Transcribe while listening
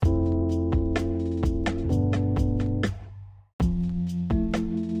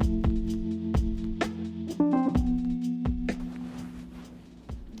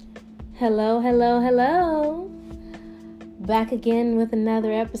Hello, hello, hello. Back again with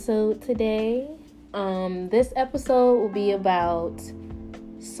another episode today. This episode will be about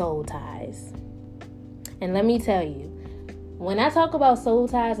soul ties. And let me tell you, when I talk about soul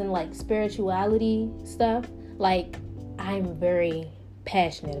ties and like spirituality stuff, like I'm very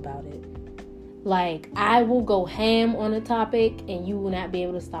passionate about it. Like I will go ham on a topic and you will not be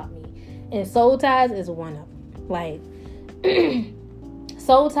able to stop me. And soul ties is one of them. Like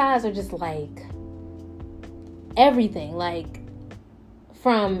soul ties are just like everything, like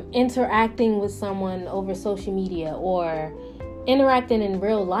from interacting with someone over social media or interacting in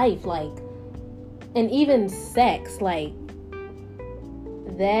real life, like, and even sex, like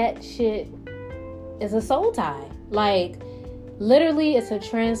that shit is a soul tie. Like literally it's a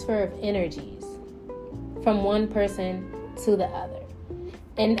transfer of energies from one person to the other.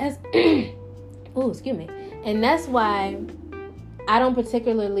 And that's and that's why I don't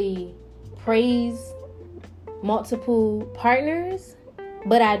particularly praise multiple partners,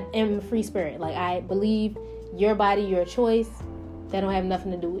 but I am a free spirit. Like I believe your body, your choice. That don't have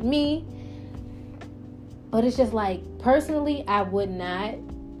nothing to do with me. But it's just like, personally, I would not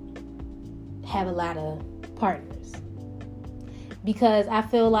have a lot of partners because I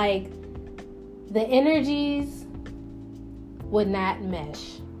feel like the energies would not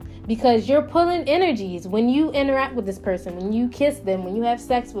mesh. Because you're pulling energies when you interact with this person, when you kiss them, when you have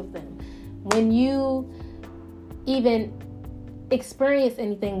sex with them, when you even experience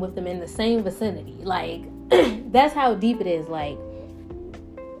anything with them in the same vicinity. Like, that's how deep it is. Like,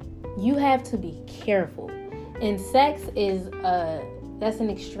 you have to be careful. And sex is, that's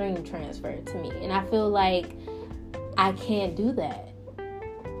an extreme transfer to me. And I feel like I can't do that.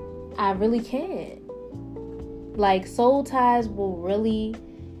 I really can't. Like, soul ties will really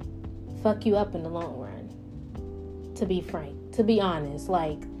fuck you up in the long run, to be frank, to be honest,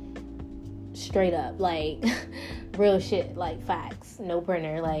 like straight up, like real shit, like facts, no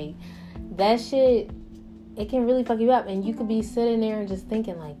printer, like that shit, it can really fuck you up. And you could be sitting there and just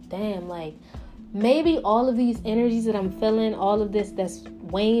thinking like, damn, like maybe all of these energies that I'm feeling, all of this that's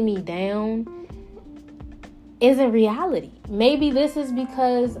weighing me down isn't reality. Maybe this is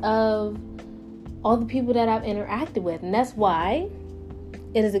because of all the people that I've interacted with. And that's why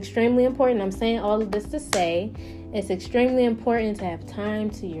it is extremely important. I'm saying all of this to say it's extremely important to have time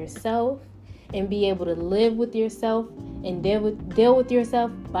to yourself and be able to live with yourself and deal with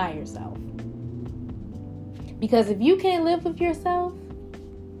yourself by yourself. Because if you can't live with yourself,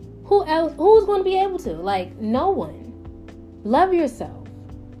 who's going to be able to? Like, no one. Love yourself.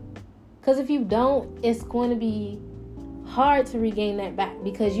 Because if you don't, it's going to be hard to regain that back,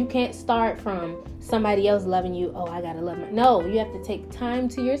 because you can't start from somebody else loving you. Oh, I gotta love no, you have to take time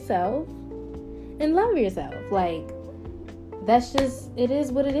to yourself and love yourself. Like, that's just, it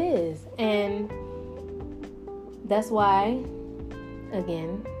is what it is. And that's why,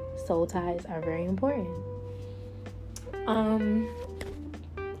 again, soul ties are very important.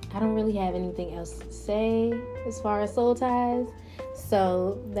 I don't really have anything else to say as far as soul ties,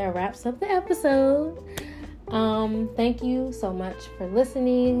 so that wraps up the episode. Thank you so much for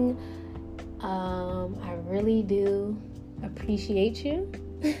listening. I really do appreciate you.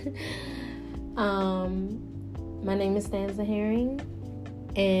 My name is Stanza Herring,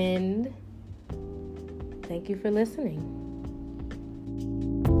 and thank you for listening.